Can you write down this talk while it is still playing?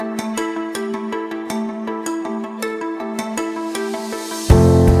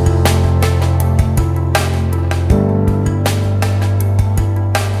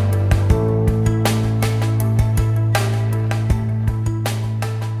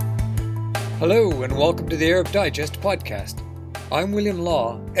Hello and welcome to the Arab Digest podcast. I'm William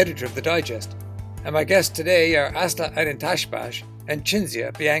Law, editor of the Digest, and my guests today are Asli Aydan-Taşbaş and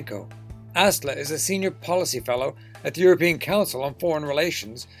Cinzia Bianco. Asli is a senior policy fellow at the European Council on Foreign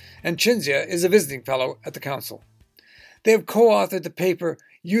Relations, and Cinzia is a visiting fellow at the Council. They have co-authored the paper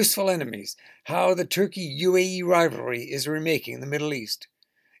Useful Enemies: How the Turkey-UAE Rivalry is Remaking the Middle East.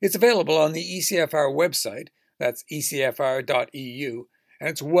 It's available on the ECFR website, that's ecfr.eu, and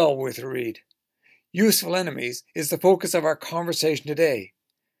it's well worth a read. Useful Enemies is the focus of our conversation today.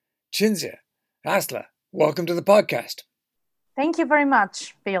 Cinzia, Asli, welcome to the podcast. Thank you very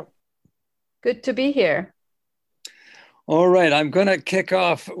much, Bill. Good to be here. All right, I'm going to kick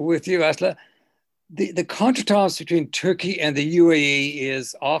off with you, Asli. The contretemps between Turkey and the UAE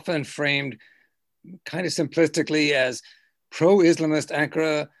is often framed kind of simplistically as pro-Islamist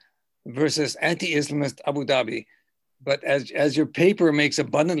Ankara versus anti-Islamist Abu Dhabi. But as your paper makes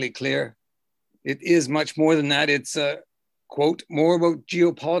abundantly clear, it is much more than that. It's, quote, more about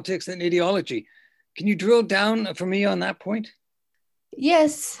geopolitics than ideology. Can you drill down for me on that point?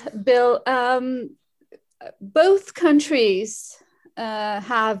 Yes, Bill. Both countries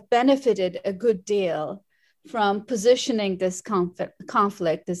have benefited a good deal from positioning this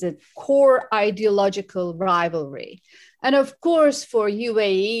conflict as a core ideological rivalry. And of course, for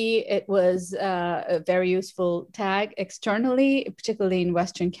UAE, it was a very useful tag externally, particularly in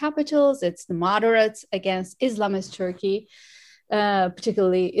Western capitals. It's the moderates against Islamist Turkey,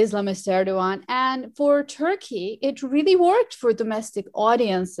 particularly Islamist Erdogan. And for Turkey, it really worked for domestic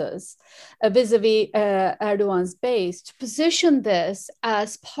audiences vis-a-vis Erdogan's base to position this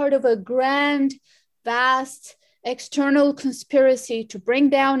as part of a grand, vast external conspiracy to bring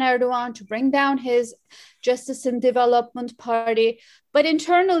down Erdogan, to bring down his Justice and Development Party. But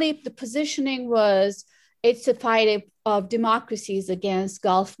internally, the positioning was it's a fight of democracies against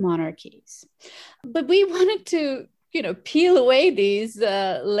Gulf monarchies. But we wanted to peel away these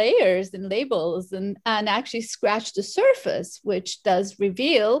layers and labels and actually scratch the surface, which does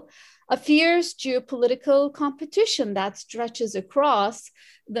reveal a fierce geopolitical competition that stretches across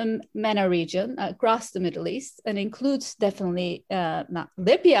the MENA region, across the Middle East, and includes definitely not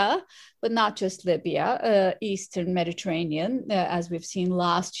Libya, but not just Libya, Eastern Mediterranean, as we've seen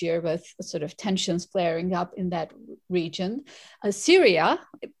last year with sort of tensions flaring up in that region, Syria,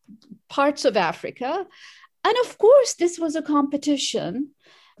 parts of Africa. And of course, this was a competition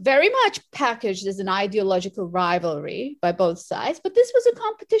very much packaged as an ideological rivalry by both sides, but this was a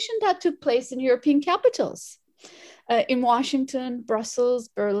competition that took place in European capitals, in Washington, Brussels,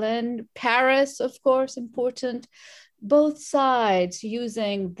 Berlin, Paris, of course, important. Both sides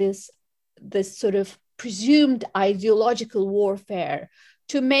using this sort of presumed ideological warfare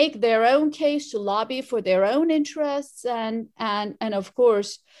to make their own case, to lobby for their own interests, and of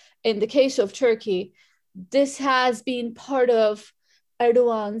course, in the case of Turkey, this has been part of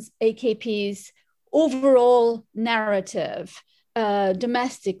Erdogan's AKP's overall narrative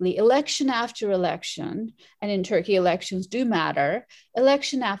domestically, election after election, and in Turkey, elections do matter.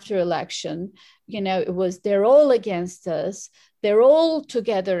 Election after election, it was they're all against us. They're all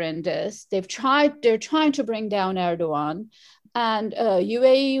together in this. They're trying to bring down Erdogan, and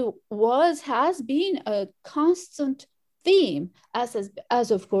UAE has been a constant theme, as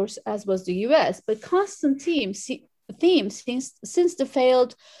of course as was the US, but constant theme since the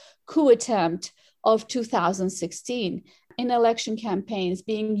failed coup attempt of 2016 in election campaigns,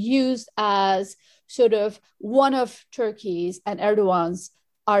 being used as sort of one of Turkey's and Erdogan's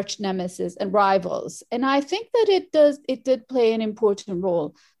arch nemesis and rivals. And I think that it did play an important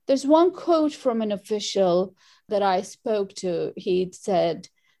role. There's one quote from an official that I spoke to. He said,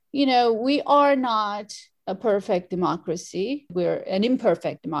 we are not a perfect democracy. We're an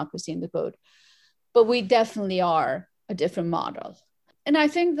imperfect democracy in the quote, but we definitely are a different model. And I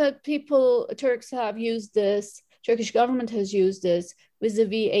think that Turks have used this, Turkish government has used this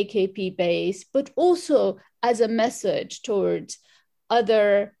vis-a-vis AKP base, but also as a message towards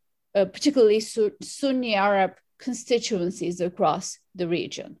other, particularly Sunni Arab constituencies across the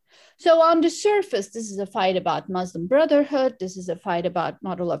region. So on the surface, this is a fight about Muslim Brotherhood. This is a fight about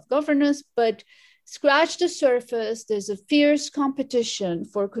model of governance, but scratch the surface, there's a fierce competition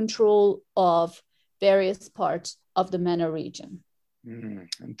for control of various parts of the MENA region.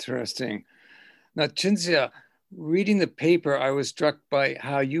 Interesting. Now, Cinzia, reading the paper, I was struck by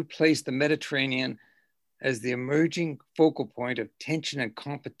how you place the Mediterranean as the emerging focal point of tension and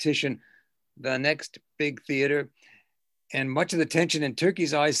competition, the next big theater. And much of the tension in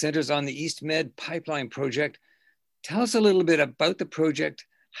Turkey's eyes centers on the East Med pipeline project. Tell us a little bit about the project,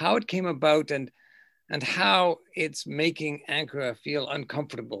 how it came about, and and how it's making Ankara feel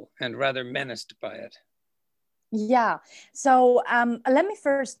uncomfortable and rather menaced by it. Yeah. So let me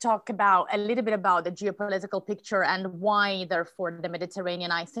first talk about a little bit about the geopolitical picture and why, therefore, the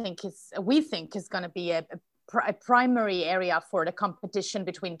Mediterranean, we think is going to be a primary area for the competition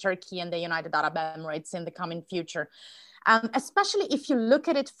between Turkey and the United Arab Emirates in the coming future. Especially if you look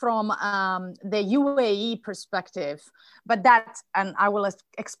at it from the UAE perspective, but and I will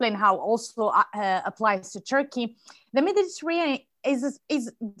explain how also applies to Turkey. The Mediterranean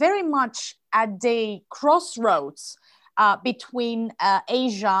is very much at the crossroads between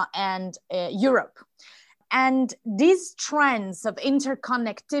Asia and Europe. And these trends of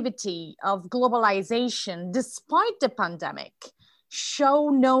interconnectivity, of globalization, despite the pandemic, show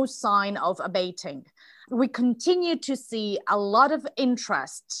no sign of abating. We continue to see a lot of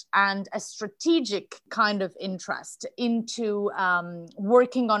interest and a strategic kind of interest into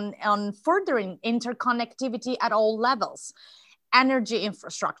working on furthering interconnectivity at all levels. Energy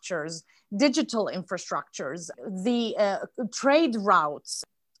infrastructures, digital infrastructures, the trade routes,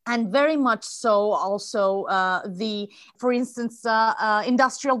 and very much so also for instance,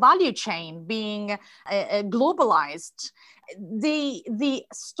 industrial value chain being globalized. The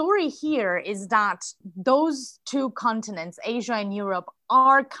story here is that those two continents, Asia and Europe,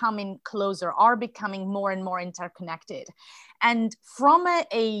 are coming closer, are becoming more and more interconnected. And from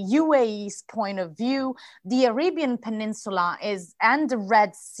a UAE's point of view, the Arabian Peninsula and the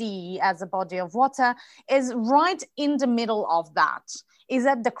Red Sea as a body of water is right in the middle of that, is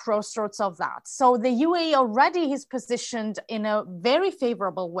at the crossroads of that. So the UAE already is positioned in a very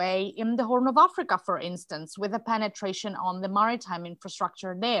favorable way in the Horn of Africa, for instance, with a penetration on the maritime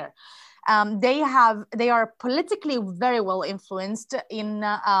infrastructure there. They are politically very well influenced in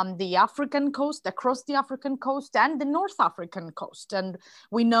the African coast, across the African coast and the North African coast. And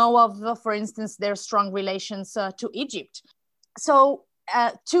we know of, for instance, their strong relations to Egypt. So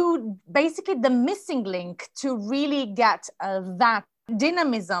to basically the missing link to really get that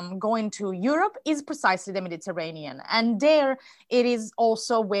dynamism going to Europe is precisely the Mediterranean. And there it is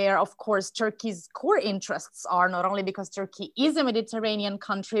also where, of course, Turkey's core interests are, not only because Turkey is a Mediterranean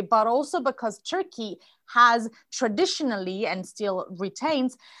country, but also because Turkey has traditionally and still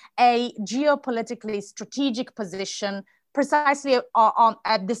retains a geopolitically strategic position precisely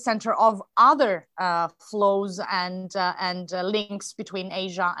at the center of other flows and links between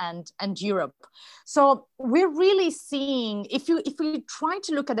Asia and Europe. So we're really seeing, if we try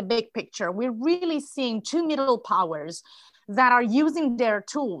to look at the big picture, we're really seeing two middle powers that are using their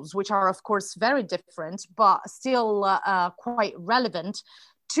tools, which are of course very different, but still quite relevant,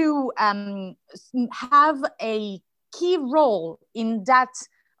 to have a key role in that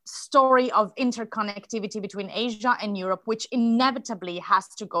story of interconnectivity between Asia and Europe, which inevitably has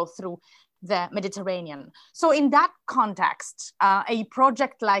to go through the Mediterranean. So in that context, a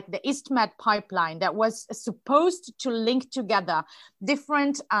project like the EastMed pipeline that was supposed to link together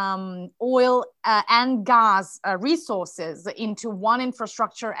different oil and gas resources into one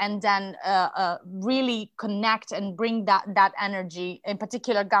infrastructure and then really connect and bring that energy, in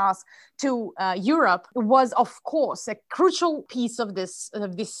particular gas, to Europe, was of course a crucial piece of this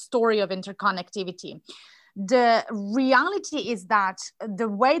story of interconnectivity. The reality is that the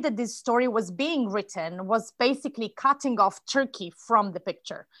way that this story was being written was basically cutting off Turkey from the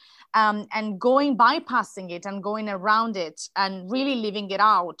picture, and bypassing it and going around it and really leaving it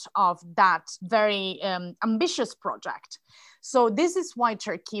out of that very ambitious project. So this is why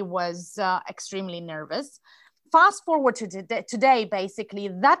Turkey was extremely nervous. Fast forward to today, basically,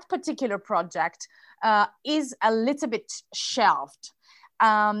 that particular project is a little bit shelved.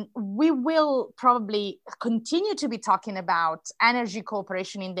 We will probably continue to be talking about energy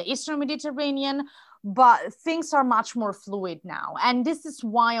cooperation in the Eastern Mediterranean, but things are much more fluid now. And this is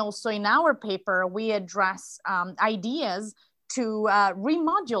why also in our paper, we address ideas to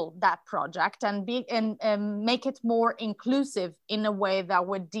remodule that project and make it more inclusive in a way that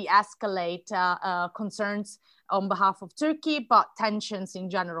would de-escalate concerns on behalf of Turkey, but tensions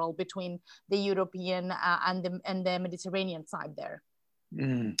in general between the European and the Mediterranean side there.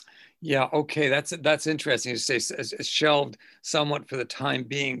 Yeah, okay, that's interesting to say. It's shelved somewhat for the time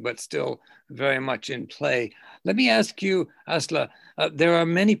being, but still very much in play. Let me ask you, Aslı, there are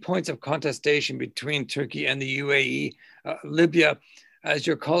many points of contestation between Turkey and the UAE. Libya, as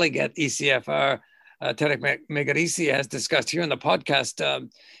your colleague at ECFR, Tarek Megarisi, has discussed here on the podcast,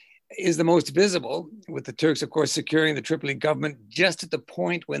 is the most visible, with the Turks, of course, securing the Tripoli government just at the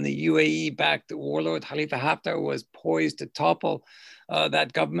point when the UAE-backed warlord Khalifa Haftar was poised to topple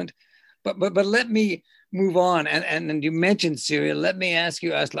that government. But let me move on. And you mentioned Syria. Let me ask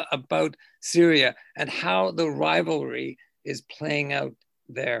you, Aslı, about Syria and how the rivalry is playing out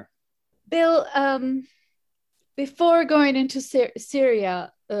there? Bill, before going into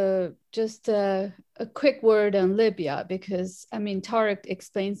Syria, just a quick word on Libya, because I mean, Tarek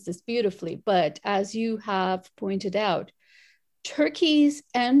explains this beautifully, but as you have pointed out, Turkey's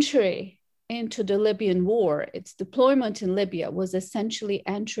entry into the Libyan war, its deployment in Libya was essentially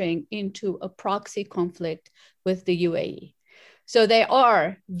entering into a proxy conflict with the UAE. So they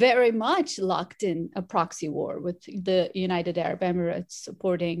are very much locked in a proxy war with the United Arab Emirates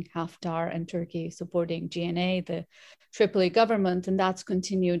supporting Haftar and Turkey supporting GNA, the Tripoli government, and that's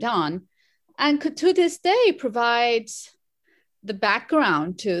continued on. And to this day provides the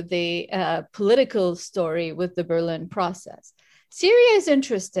background to the political story with the Berlin process. Syria is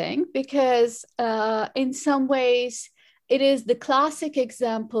interesting because in some ways, it is the classic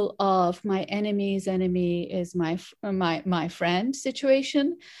example of my enemy's enemy is my friend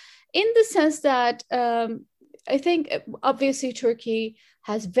situation, in the sense that I think obviously Turkey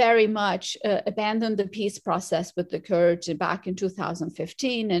has very much abandoned the peace process with the Kurds back in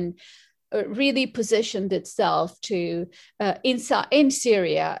 2015 and really positioned itself to in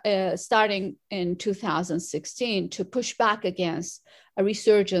Syria, starting in 2016, to push back against a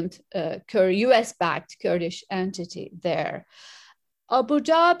resurgent US-backed Kurdish entity there. Abu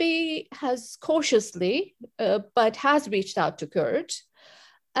Dhabi has cautiously, but has reached out to Kurds.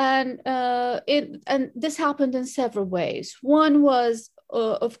 And this happened in several ways. One was,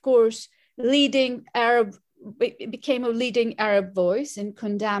 of course, became a leading Arab voice in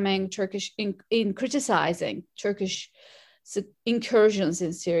condemning in criticizing Turkish incursions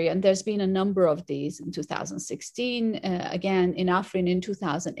in Syria. And there's been a number of these in 2016, again in Afrin in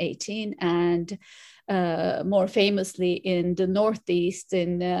 2018, and more famously in the Northeast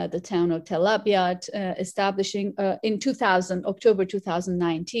in the town of Tel Abyad, establishing in October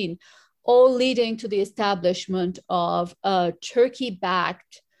 2019, all leading to the establishment of a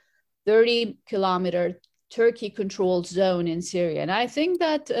Turkey-backed 30-kilometer Turkey-controlled zone in Syria. And I think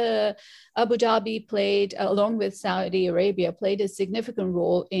that Abu Dhabi played, along with Saudi Arabia, played a significant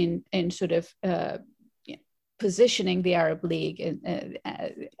role in sort of positioning the Arab League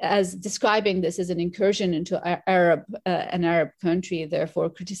as describing this as an incursion into an Arab country, therefore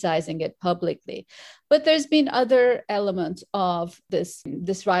criticizing it publicly. But there's been other elements of this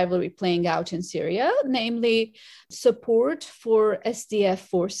rivalry playing out in Syria, namely support for SDF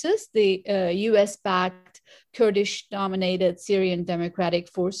forces, the US-backed Kurdish-dominated Syrian Democratic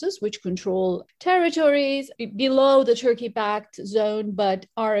Forces, which control territories below the Turkey-backed zone, but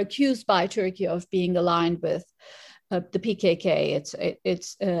are accused by Turkey of being aligned with the PKK.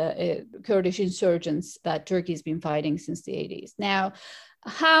 It's Kurdish insurgents that Turkey's been fighting since the 80s. Now,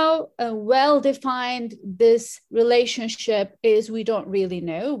 how well-defined this relationship is, we don't really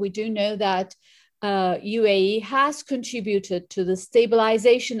know. We do know that UAE has contributed to the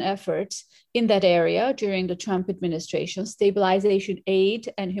stabilization efforts in that area during the Trump administration, stabilization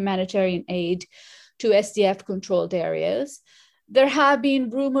aid and humanitarian aid to SDF-controlled areas. There have been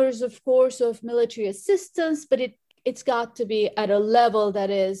rumors, of course, of military assistance, but it's got to be at a level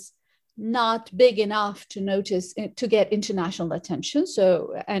that is not big enough to get international attention.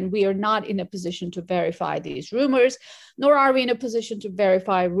 So, and we are not in a position to verify these rumors, nor are we in a position to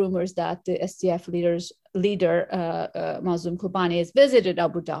verify rumors that the SDF leader, Mazloum Kobani, has visited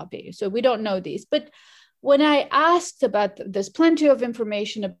Abu Dhabi. So we don't know these. But when I asked about, there's plenty of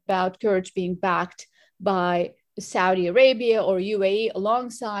information about Kurds being backed by Saudi Arabia or UAE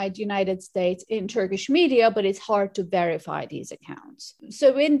alongside United States in Turkish media, but it's hard to verify these accounts.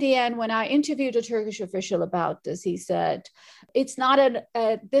 So in the end, when I interviewed a Turkish official about this, he said, it's not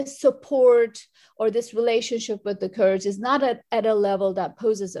this support or this relationship with the Kurds is not at a level that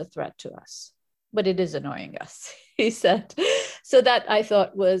poses a threat to us, but it is annoying us, he said. So that I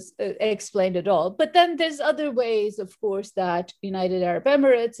thought was explained it all. But then there's other ways, of course, that United Arab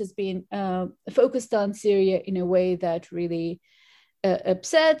Emirates has been focused on Syria in a way that really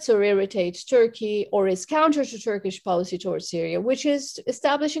upsets or irritates Turkey, or is counter to Turkish policy towards Syria, which is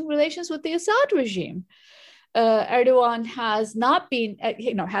establishing relations with the Assad regime. Erdogan has not been,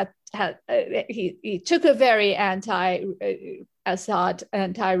 he took a very anti-Assad,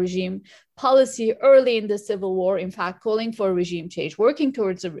 anti-regime policy early in the civil war, in fact, calling for regime change, working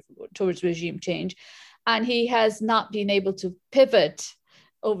towards regime change. And he has not been able to pivot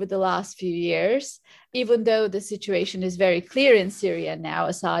over the last few years, even though the situation is very clear in Syria now.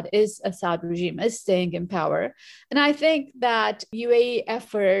 Assad regime is staying in power. And I think that UAE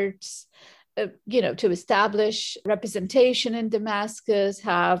efforts to establish representation in Damascus,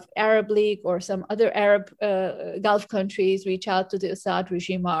 have Arab League or some other Arab Gulf countries reach out to the Assad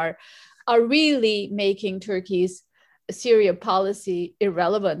regime are are really making Turkey's Syria policy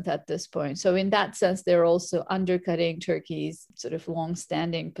irrelevant at this point. So in that sense, they're also undercutting Turkey's sort of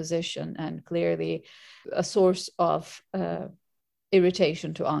long-standing position and clearly a source of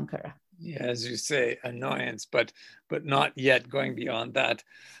irritation to Ankara. Yeah, as you say, annoyance, but not yet going beyond that.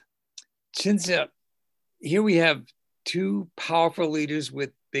 Cinzia, here we have two powerful leaders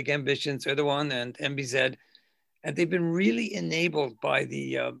with big ambitions, Erdogan and MBZ, and they've been really enabled by the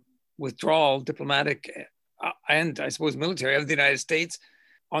withdrawal, diplomatic and I suppose military of the United States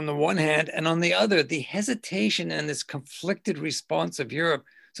on the one hand, and on the other, the hesitation and this conflicted response of Europe.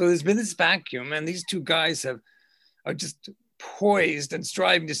 So there's been this vacuum, and these two guys are just poised and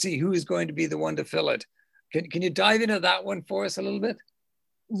striving to see who is going to be the one to fill it. Can you dive into that one for us a little bit?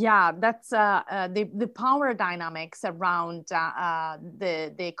 Yeah, that's the power dynamics around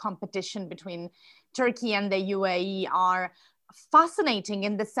the competition between Turkey and the UAE are fascinating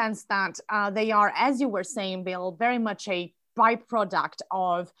in the sense that they are, as you were saying, Bill, very much a byproduct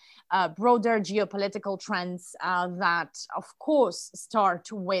of broader geopolitical trends that, of course, start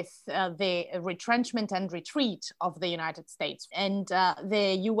with the retrenchment and retreat of the United States. And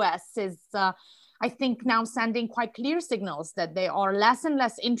the US is, I think, now sending quite clear signals that they are less and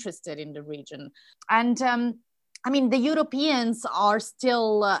less interested in the region. And I mean, the Europeans are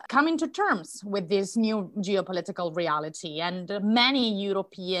still coming to terms with this new geopolitical reality, and many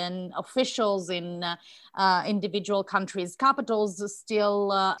European officials in individual countries' capitals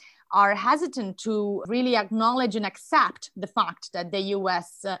still are hesitant to really acknowledge and accept the fact that the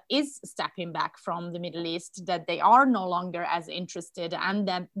US is stepping back from the Middle East, that they are no longer as interested, and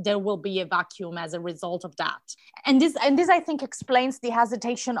that there will be a vacuum as a result of that. And this I think, explains the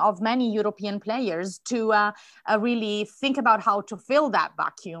hesitation of many European players to really think about how to fill that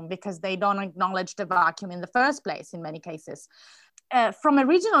vacuum, because they don't acknowledge the vacuum in the first place in many cases. From a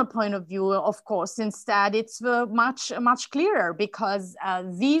regional point of view, of course, instead, it's much clearer, because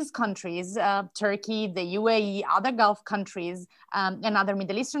these countries, Turkey, the UAE, other Gulf countries, and other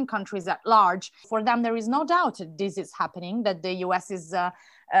Middle Eastern countries at large, for them, there is no doubt that this is happening, that the US is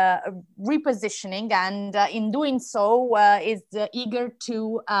repositioning, and in doing so is eager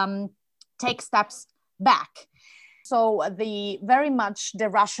to take steps back. So the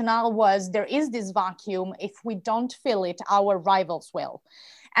rationale was, there is this vacuum. If we don't fill it, our rivals will.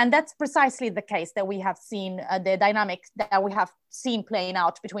 And that's precisely the case that we have seen, the dynamic that we have seen playing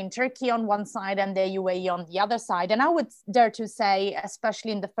out between Turkey on one side and the UAE on the other side. And I would dare to say,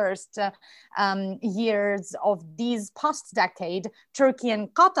 especially in the first years of these past decade, Turkey and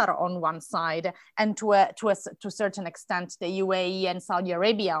Qatar on one side, and to a certain extent, the UAE and Saudi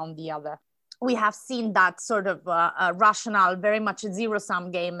Arabia on the other. We have seen that sort of rationale, very much a zero-sum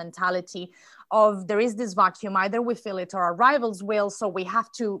game mentality of, there is this vacuum, either we fill it or our rivals will, so we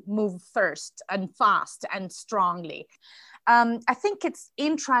have to move first and fast and strongly. I think it's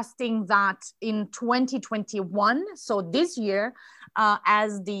interesting that in 2021, so this year,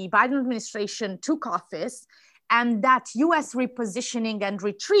 as the Biden administration took office, and that US repositioning and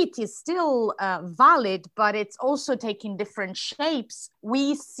retreat is still valid, but it's also taking different shapes.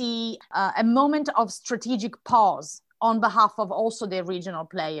 We see a moment of strategic pause on behalf of also the regional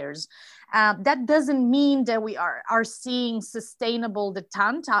players. That doesn't mean that we are seeing sustainable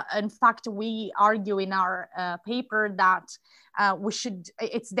detente. In fact, we argue in our paper that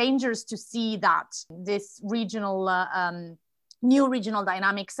it's dangerous to see that this regional new regional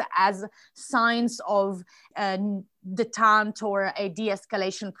dynamics as signs of detente or a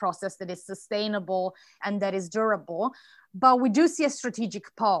de-escalation process that is sustainable and that is durable. But we do see a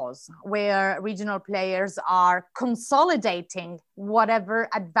strategic pause where regional players are consolidating whatever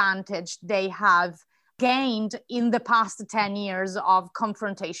advantage they have gained in the past 10 years of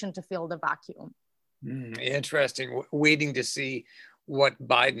confrontation to fill the vacuum. Interesting. Waiting to see what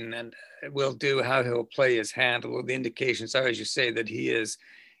Biden will do, how he'll play his hand. Although the indications are, as you say, that he is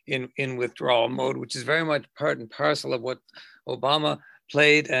in withdrawal mode, which is very much part and parcel of what Obama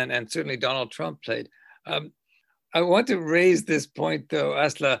played and certainly Donald Trump played. I want to raise this point, though,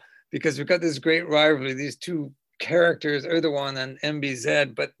 Asla, because we've got this great rivalry, these two characters, Erdogan and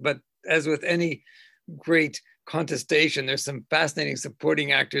MBZ, but as with any great contestation, there's some fascinating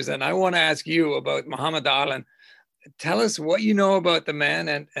supporting actors. And I want to ask you about Muhammad Alan. Tell us what you know about the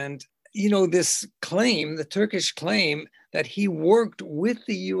man and you know, this claim, the Turkish claim that he worked with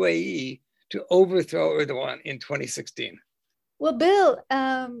the UAE to overthrow Erdogan in 2016. Well, Bill,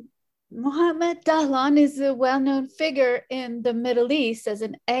 Mohammed Dahlan is a well-known figure in the Middle East as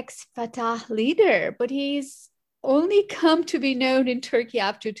an ex-Fatah leader, but he's only come to be known in Turkey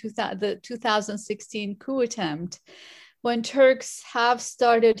after the 2016 coup attempt. when Turks have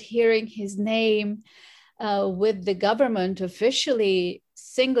started hearing his name with the government officially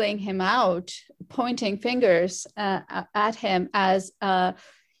singling him out, pointing fingers at him as a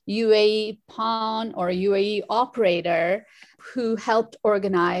UAE pawn or UAE operator who helped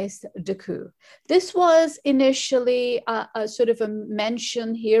organize the coup. This was initially a sort of a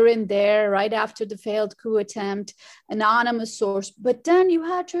mention here and there right after the failed coup attempt, anonymous source. But then you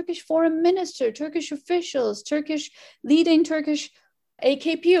had Turkish foreign minister, Turkish officials, leading Turkish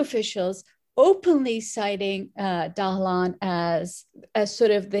AKP officials openly citing Dahlan as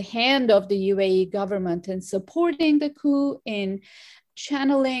sort of the hand of the UAE government in supporting the coup, in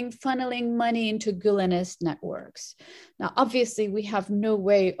funneling money into Gulenist networks. Now, obviously, we have no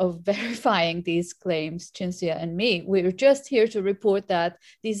way of verifying these claims, Cinzia and me. We're just here to report that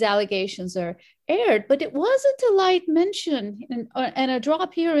these allegations are aired, but it wasn't a light mention and a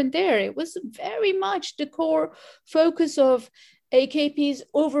drop here and there. It was very much the core focus of AKP's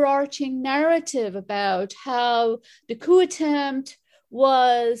overarching narrative about how the coup attempt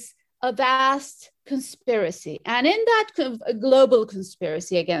was a vast conspiracy, and in that global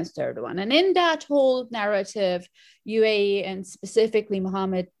conspiracy against Erdogan, and in that whole narrative, UAE and specifically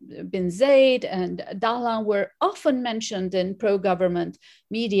Mohammed bin Zayed and Dahlan were often mentioned in pro-government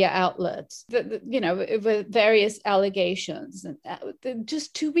media outlets, with various allegations. And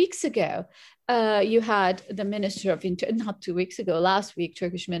just 2 weeks ago, you had the Minister of Interior, not 2 weeks ago, last week,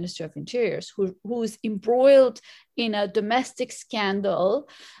 Turkish Minister of Interiors, who's embroiled in a domestic scandal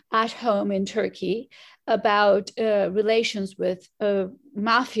at home in Turkey about relations with a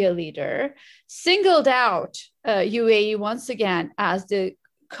mafia leader, singled out UAE once again as the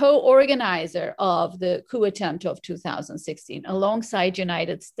co-organizer of the coup attempt of 2016 alongside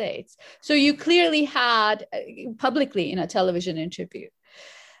United States. So you clearly had publicly in a television interview.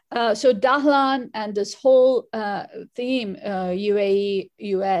 So Dahlan and this whole theme, UAE,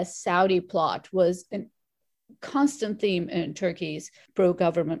 US, Saudi plot was a constant theme in Turkey's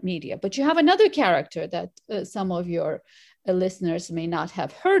pro-government media. But you have another character that some of your listeners may not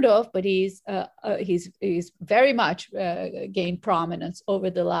have heard of, but he's very much gained prominence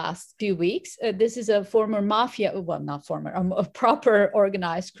over the last few weeks. This is a former mafia, well, not former, a proper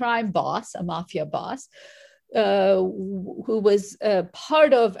organized crime boss, a mafia boss, who was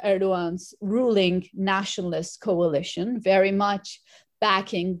part of Erdogan's ruling nationalist coalition, very much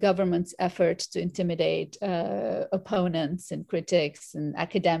backing government's efforts to intimidate opponents and critics and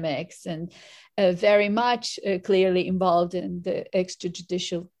academics, and very much clearly involved in the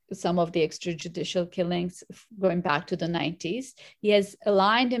some of the extrajudicial killings going back to the 90s. He has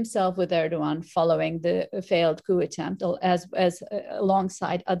aligned himself with Erdogan following the failed coup attempt, as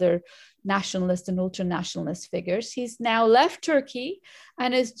alongside other nationalist and ultra-nationalist figures. He's now left Turkey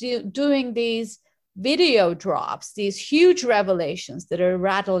and is doing these video drops, these huge revelations that are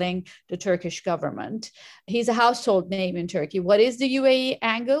rattling the Turkish government. He's a household name in Turkey. What is the UAE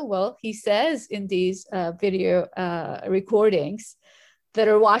angle? Well, he says in these video recordings that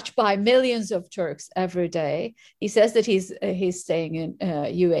are watched by millions of Turks every day, he says that he's staying in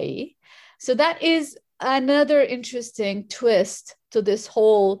UAE. So that is another interesting twist to this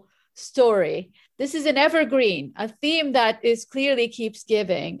whole story. This is an evergreen, a theme that is clearly keeps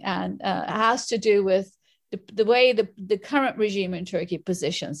giving, and has to do with the way the current regime in Turkey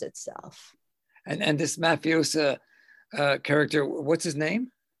positions itself. And this mafiosa character, what's his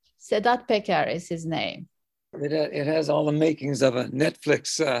name? Sedat Peker is his name. It has all the makings of a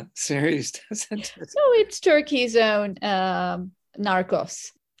Netflix series, doesn't it? No, it's Turkey's own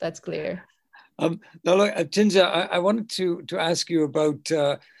Narcos. That's clear. Now, look, Cinzia, I wanted to ask you about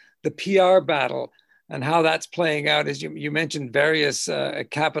the PR battle and how that's playing out. As you mentioned, various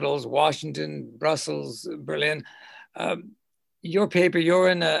capitals, Washington, Brussels, Berlin. Your paper, you're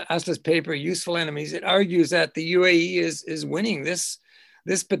in Asla's paper, Useful Enemies. It argues that the UAE is winning this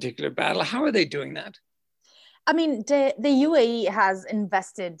particular battle. How are they doing that? I mean, the UAE has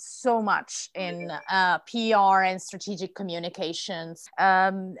invested so much in PR and strategic communications,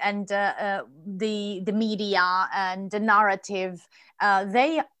 and the media and the narrative.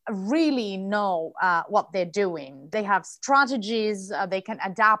 They really know what they're doing. They have strategies. They can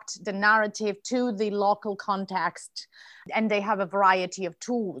adapt the narrative to the local context, and they have a variety of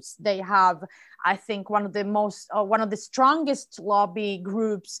tools. They have, I think, one of the strongest lobby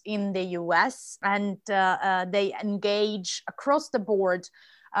groups in the US, and they engage across the board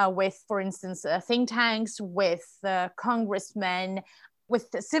with, for instance, think tanks, with congressmen, with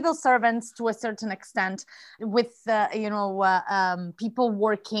civil servants to a certain extent, with people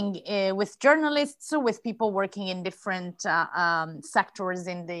working with journalists, with people working in different sectors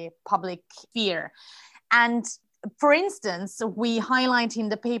in the public sphere. And for instance, we highlight in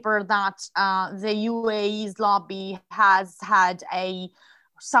the paper that the UAE's lobby has had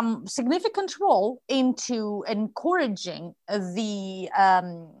some significant role into encouraging the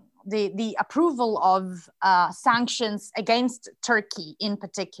approval of sanctions against Turkey in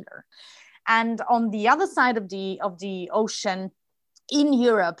particular. And on the other side of the ocean, in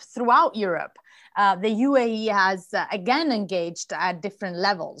Europe, throughout Europe, the UAE has again engaged at different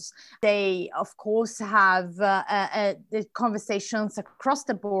levels. They, of course, have the conversations across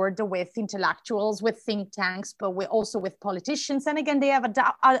the board with intellectuals, with think tanks, but also with politicians. And again, they have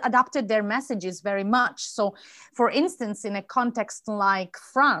adapted their messages very much. So, for instance, in a context like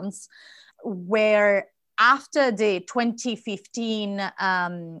France, where after the 2015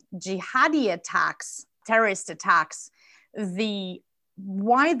 jihadi attacks, terrorist attacks, the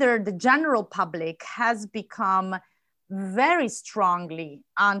general public has become very strongly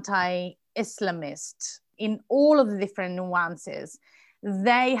anti-Islamist in all of the different nuances.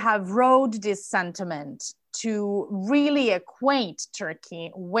 They have rode this sentiment to really equate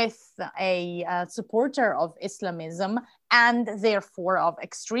Turkey with a supporter of Islamism and therefore of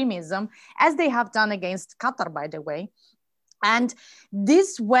extremism, as they have done against Qatar, by the way. And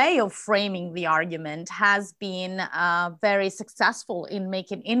this way of framing the argument has been very successful in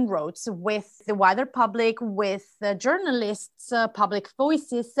making inroads with the wider public, with journalists, public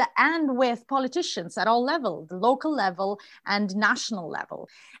voices, and with politicians at all levels, the local level and national level.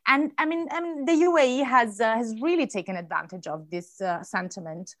 And I mean the UAE has really taken advantage of this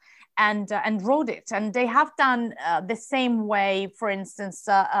sentiment and rode it. And they have done the same way, for instance,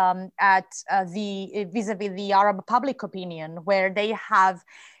 at vis-a-vis the Arab public opinion, where they have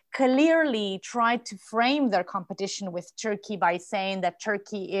clearly tried to frame their competition with Turkey by saying that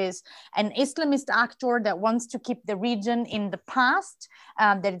Turkey is an Islamist actor that wants to keep the region in the past,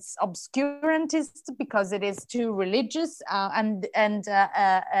 that it's obscurantist because it is too religious, and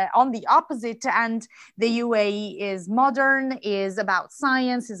on the opposite end, the UAE is modern, is about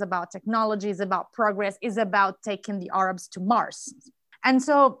science, is about technology, is about progress, is about taking the Arabs to Mars. And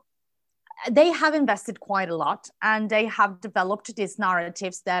so they have invested quite a lot, and they have developed these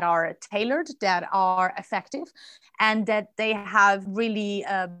narratives that are tailored, that are effective, and that they have really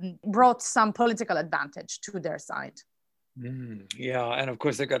brought some political advantage to their side. Yeah, and of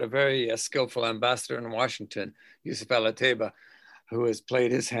course they got a very skillful ambassador in Washington, Yusuf Al-Otaiba, who has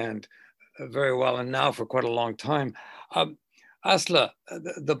played his hand very well, and now for quite a long time. Asla,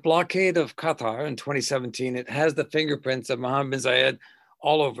 the blockade of Qatar in 2017, it has the fingerprints of Mohammed bin Zayed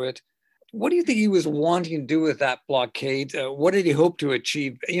all over it. What do you think he was wanting to do with that blockade? What did he hope to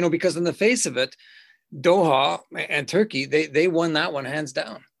achieve? You know, because in the face of it, Doha and Turkey, they won that one hands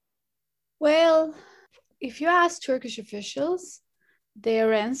down. Well, if you ask Turkish officials,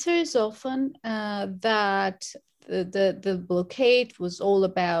 their answer is often that the blockade was all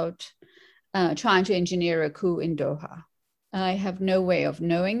about trying to engineer a coup in Doha. I have no way of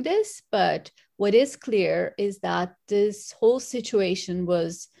knowing this, but what is clear is that this whole situation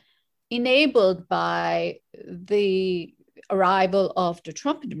was enabled by the arrival of the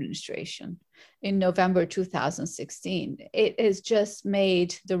Trump administration in November 2016. It has just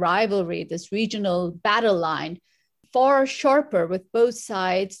made the rivalry, this regional battle line, far sharper, with both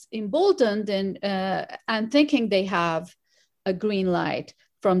sides emboldened and thinking they have a green light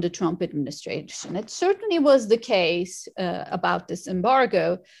from the Trump administration. It certainly was the case about this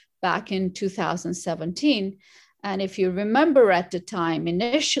embargo back in 2017. And if you remember at the time,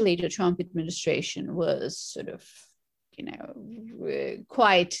 initially the Trump administration was sort of,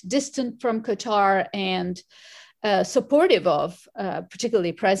 quite distant from Qatar and supportive of,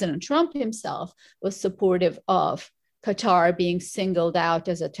 particularly President Trump himself was supportive of Qatar being singled out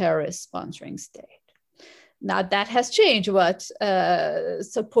as a terrorist sponsoring state. Now that has changed. What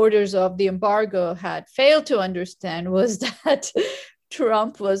supporters of the embargo had failed to understand was that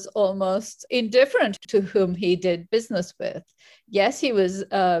Trump was almost indifferent to whom he did business with. Yes, he was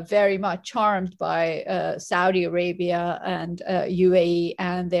very much charmed by Saudi Arabia and UAE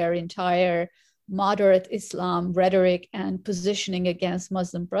and their entire moderate Islam rhetoric and positioning against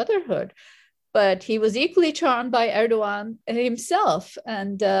Muslim Brotherhood. But he was equally charmed by Erdogan himself.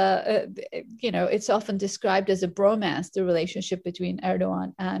 And, it's often described as a bromance, the relationship between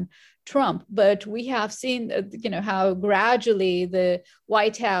Erdogan and Trump. But we have seen, how gradually the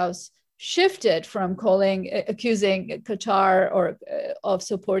White House shifted from accusing Qatar of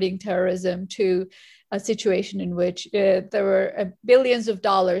supporting terrorism to a situation in which there were billions of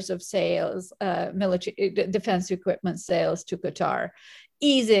dollars of sales, military defense equipment sales to Qatar.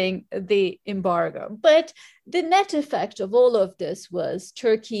 easing the embargo. But the net effect of all of this was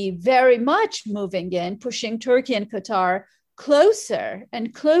Turkey very much moving in, pushing Turkey and Qatar closer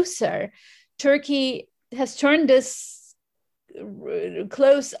and closer. Turkey has turned this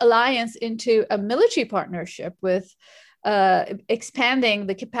close alliance into a military partnership with expanding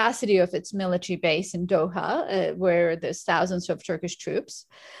the capacity of its military base in Doha, where there's thousands of Turkish troops,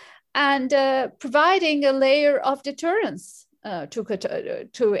 and providing a layer of deterrence to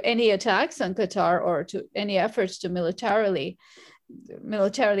Qatar, to any attacks on Qatar or to any efforts to militarily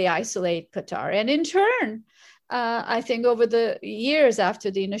isolate Qatar. And in turn, I think over the years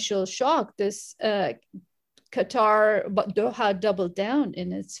after the initial shock, this Doha doubled down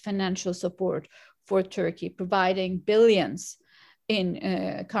in its financial support for Turkey, providing billions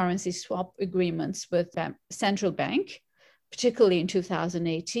in currency swap agreements with the central bank, particularly in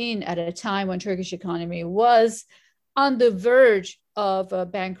 2018, at a time when Turkish economy was on the verge of a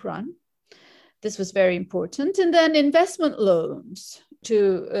bank run. This was very important. And then investment loans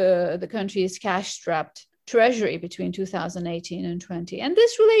to the country's cash-strapped treasury between 2018 and 20. And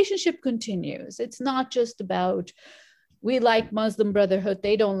this relationship continues. It's not just about we like Muslim Brotherhood,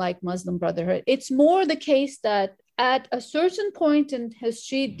 they don't like Muslim Brotherhood. It's more the case that at a certain point in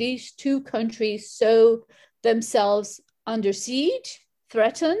history, these two countries saw themselves under siege,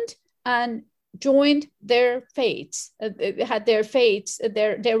 threatened, and joined their fates, had their fates,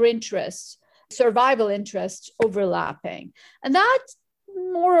 their interests, survival interests overlapping. And that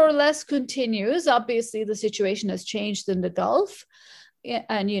more or less continues. Obviously, the situation has changed in the Gulf.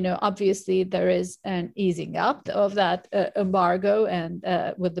 And, obviously there is an easing up of that embargo. And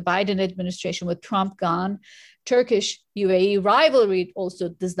with the Biden administration, with Trump gone, Turkish-UAE rivalry also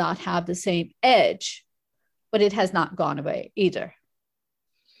does not have the same edge, but it has not gone away either.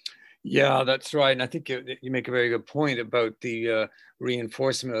 Yeah, that's right. And I think you make a very good point about the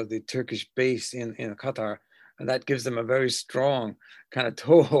reinforcement of the Turkish base in Qatar. And that gives them a very strong kind of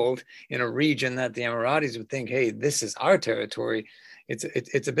toehold in a region that the Emiratis would think, hey, this is our territory.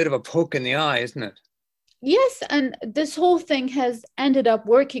 It's a bit of a poke in the eye, isn't it? Yes, and this whole thing has ended up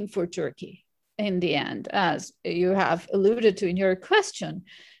working for Turkey in the end, as you have alluded to in your question,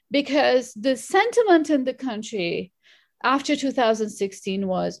 because the sentiment in the country after 2016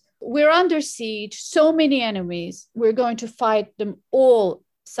 was, we're under siege, so many enemies, we're going to fight them all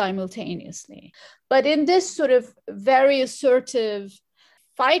simultaneously. But in this sort of very assertive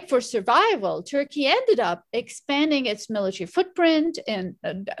fight for survival, Turkey ended up expanding its military footprint in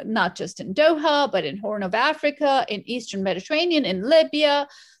not just in Doha, but in Horn of Africa, in Eastern Mediterranean, in Libya,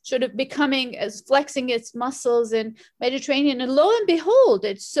 sort of flexing its muscles in Mediterranean. And lo and behold,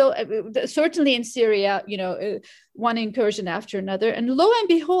 it's so certainly in Syria, one incursion after another. And lo and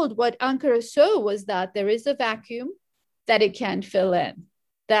behold, what Ankara saw was that there is a vacuum that it can fill in,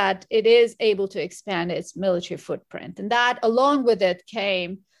 that it is able to expand its military footprint. And that along with it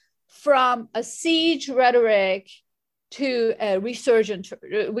came from a siege rhetoric to a resurgent,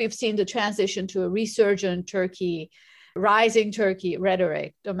 we've seen the transition to a resurgent Turkey, rising Turkey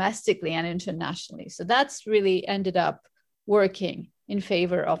rhetoric domestically and internationally. So that's really ended up working in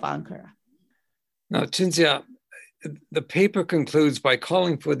favor of Ankara. Now, Cinzia, the paper concludes by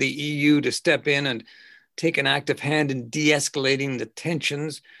calling for the EU to step in and take an active hand in de-escalating the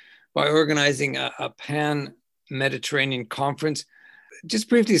tensions by organizing a pan-Mediterranean conference. Just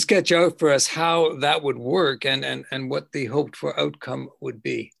briefly sketch out for us how that would work and what the hoped for outcome would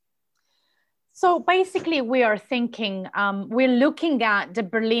be. So basically, we are thinking, we're looking at the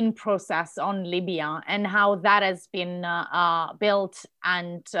Berlin process on Libya and how that has been built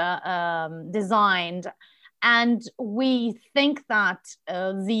and designed. And we think that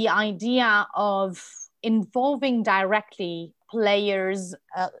the idea of involving directly players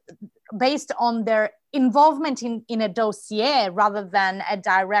based on their involvement in a dossier rather than a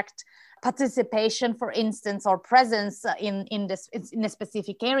direct participation, for instance, or presence in a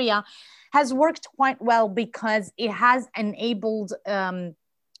specific area has worked quite well, because it has enabled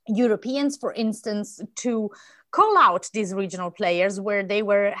Europeans, for instance, to call out these regional players where they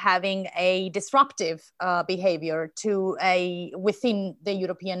were having a disruptive behavior within the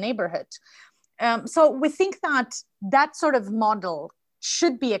European neighborhood. So we think that sort of model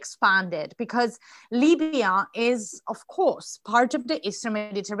should be expanded, because Libya is, of course, part of the Eastern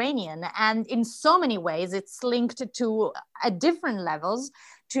Mediterranean. And in so many ways, it's linked to, at different levels,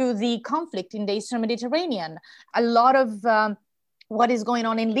 to the conflict in the Eastern Mediterranean. A lot of what is going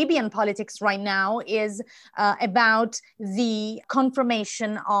on in Libyan politics right now is about the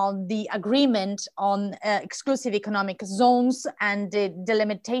confirmation of the agreement on exclusive economic zones and the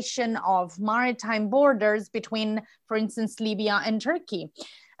delimitation of maritime borders between, for instance, Libya and Turkey.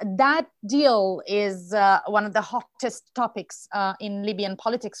 That deal is one of the hottest topics in Libyan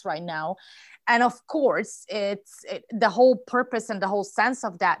politics right now. And of course, the whole purpose and the whole sense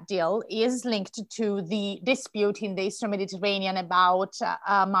of that deal is linked to the dispute in the Eastern Mediterranean about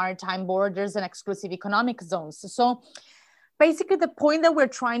maritime borders and exclusive economic zones. So basically, the point that we're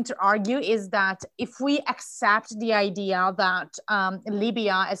trying to argue is that if we accept the idea that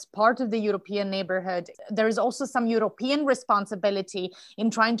Libya is part of the European neighborhood, there is also some European responsibility in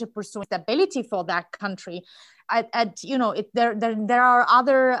trying to pursue stability for that country. There are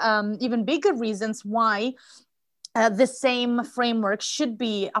other even bigger reasons why the same framework should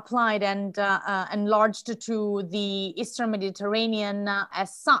be applied and enlarged to the Eastern Mediterranean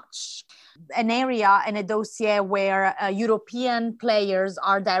as such, an area and a dossier where European players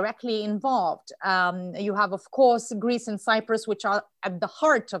are directly involved. You have, of course, Greece and Cyprus, which are at the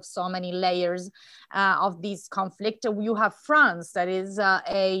heart of so many layers of this conflict. You have France, that is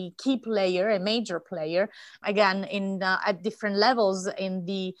a key player, a major player, again, at different levels in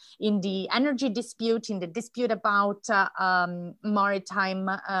the energy dispute, in the dispute about maritime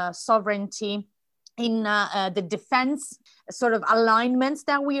sovereignty, in the defense sort of alignments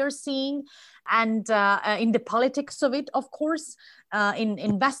that we are seeing, and in the politics of it, of course, in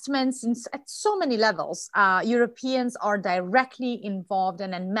investments, at so many levels. Europeans are directly involved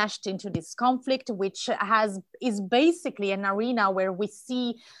and enmeshed into this conflict, which is basically an arena where we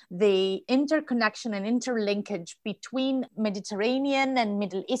see the interconnection and interlinkage between Mediterranean and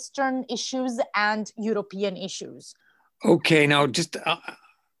Middle Eastern issues and European issues. Okay, now just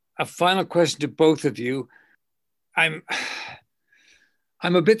a final question to both of you. I'm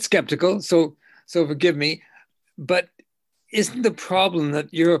a bit skeptical, so forgive me, but isn't the problem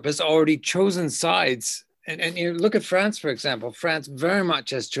that Europe has already chosen sides? And you look at France, for example. France very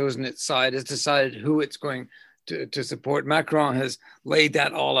much has chosen its side, has decided who it's going to support. Macron has laid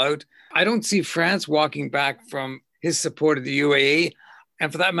that all out. I don't see France walking back from his support of the UAE.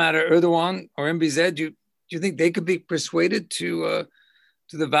 And for that matter, Erdogan or MBZ, do you think they could be persuaded to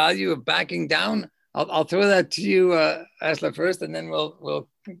the value of backing down? I'll throw that to you, Asla, first, and then we'll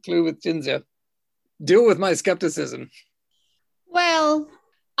conclude with Cinzia. Deal with my skepticism. Well,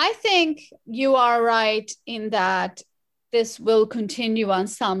 I think you are right in that this will continue on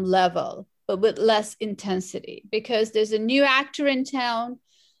some level, but with less intensity, because there's a new actor in town.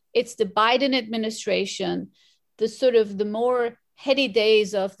 It's the Biden administration. The more heady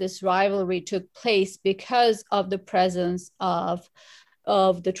days of this rivalry took place because of the presence of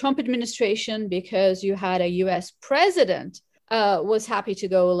the Trump administration, because you had a US president was happy to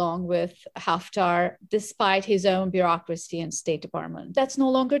go along with Haftar despite his own bureaucracy and State Department. That's no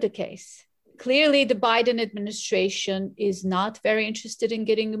longer the case. Clearly, the Biden administration is not very interested in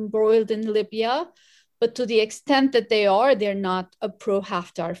getting embroiled in Libya, but to the extent that they're not a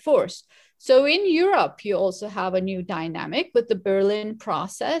pro-Haftar force. So in Europe, you also have a new dynamic with the Berlin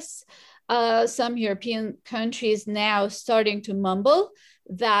process. Some European countries now starting to mumble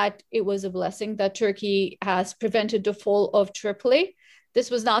that it was a blessing that Turkey has prevented the fall of Tripoli. This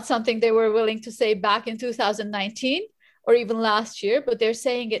was not something they were willing to say back in 2019 or even last year, but they're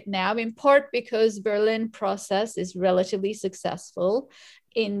saying it now, in part because Berlin process is relatively successful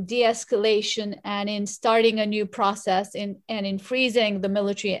in de-escalation and in starting a new process and in freezing the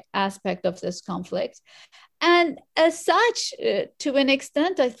military aspect of this conflict. And as such, to an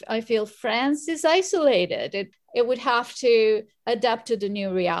extent, I feel France is isolated. It would have to adapt to the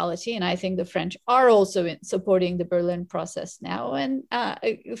new reality. And I think the French are also supporting the Berlin process now. And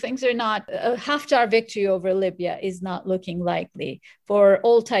things are not, a Haftar victory over Libya is not looking likely for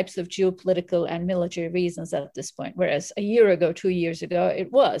all types of geopolitical and military reasons at this point, whereas a year ago, 2 years ago,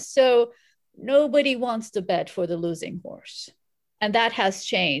 it was. So nobody wants to bet for the losing horse. And that has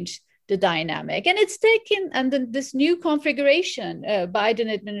changed the dynamic. And it's taken, and this new configuration, Biden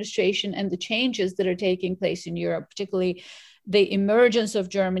administration and the changes that are taking place in Europe, particularly the emergence of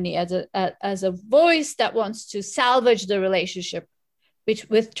Germany as a voice that wants to salvage the relationship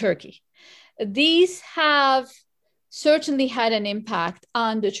with Turkey. These have certainly had an impact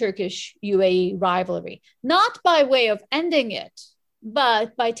on the Turkish-UAE rivalry, not by way of ending it,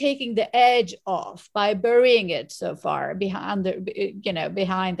 but by taking the edge off, by burying it so far behind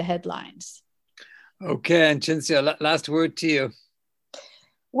the headlines. Okay, and Cinzia, last word to you.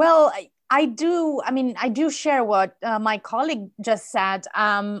 Well, I do share what my colleague just said.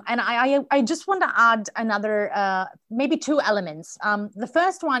 And I just want to add another, maybe two elements. The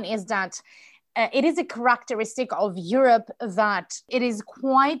first one is that it is a characteristic of Europe that it is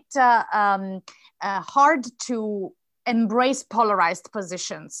quite hard to embrace polarized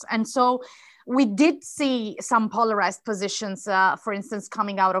positions. And so we did see some polarized positions, for instance,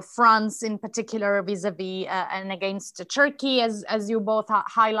 coming out of France in particular, vis-a-vis and against Turkey, as you both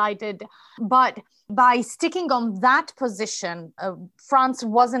highlighted. But by sticking on that position, France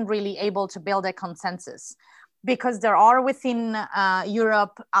wasn't really able to build a consensus, because there are within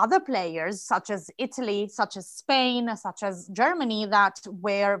Europe other players, such as Italy, such as Spain, such as Germany, that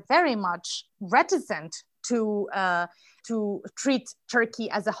were very much reticent to treat Turkey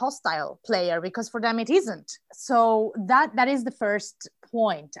as a hostile player, because for them it isn't. So that is the first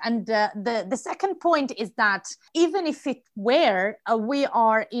point. And the second point is that even if it were, we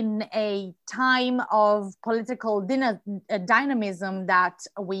are in a time of political dynamism that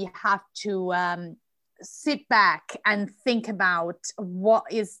we have to sit back and think about what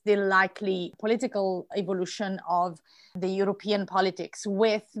is the likely political evolution of the European politics,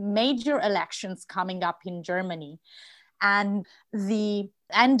 with major elections coming up in Germany and the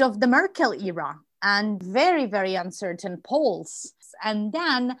end of the Merkel era and very, very uncertain polls. And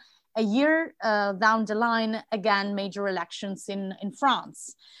then a year down the line, again, major elections in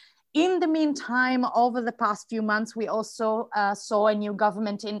France. In the meantime, over the past few months, we also saw a new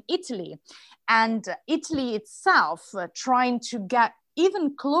government in Italy, and Italy itself trying to get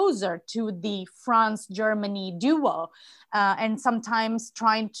even closer to the France-Germany duo, and sometimes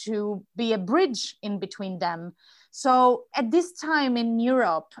trying to be a bridge in between them. So at this time in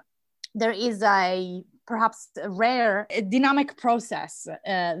Europe, there is perhaps a rare dynamic process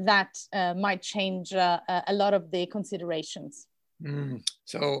that might change a lot of the considerations.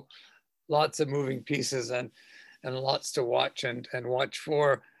 So lots of moving pieces and lots to watch and watch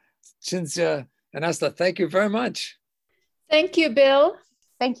for. Cinzia and Asla, thank you very much. Thank you, Bill.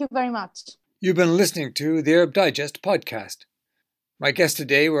 Thank you very much. You've been listening to the Arab Digest podcast. My guests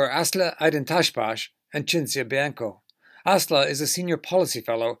today were Asla Aydin-Tashbash and Cinzia Bianco. Asla is a senior policy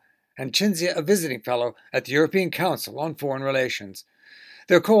fellow and Cinzia a visiting fellow at the European Council on Foreign Relations.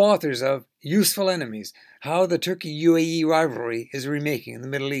 They're co-authors of Useful Enemies, How the Turkey-UAE Rivalry is Remaking in the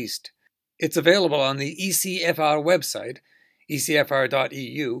Middle East. It's available on the ECFR website,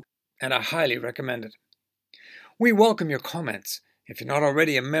 ecfr.eu, and I highly recommend it. We welcome your comments. If you're not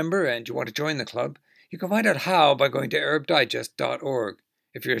already a member and you want to join the club, you can find out how by going to arabdigest.org.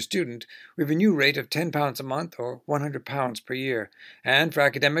 If you're a student, we have a new rate of £10 a month or £100 per year. And for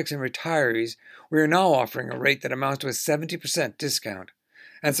academics and retirees, we are now offering a rate that amounts to a 70% discount.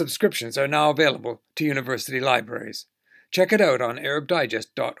 And subscriptions are now available to university libraries. Check it out on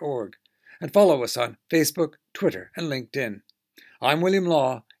arabdigest.org and follow us on Facebook, Twitter, and LinkedIn. I'm William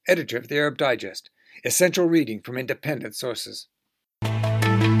Law, editor of the Arab Digest, essential reading from independent sources.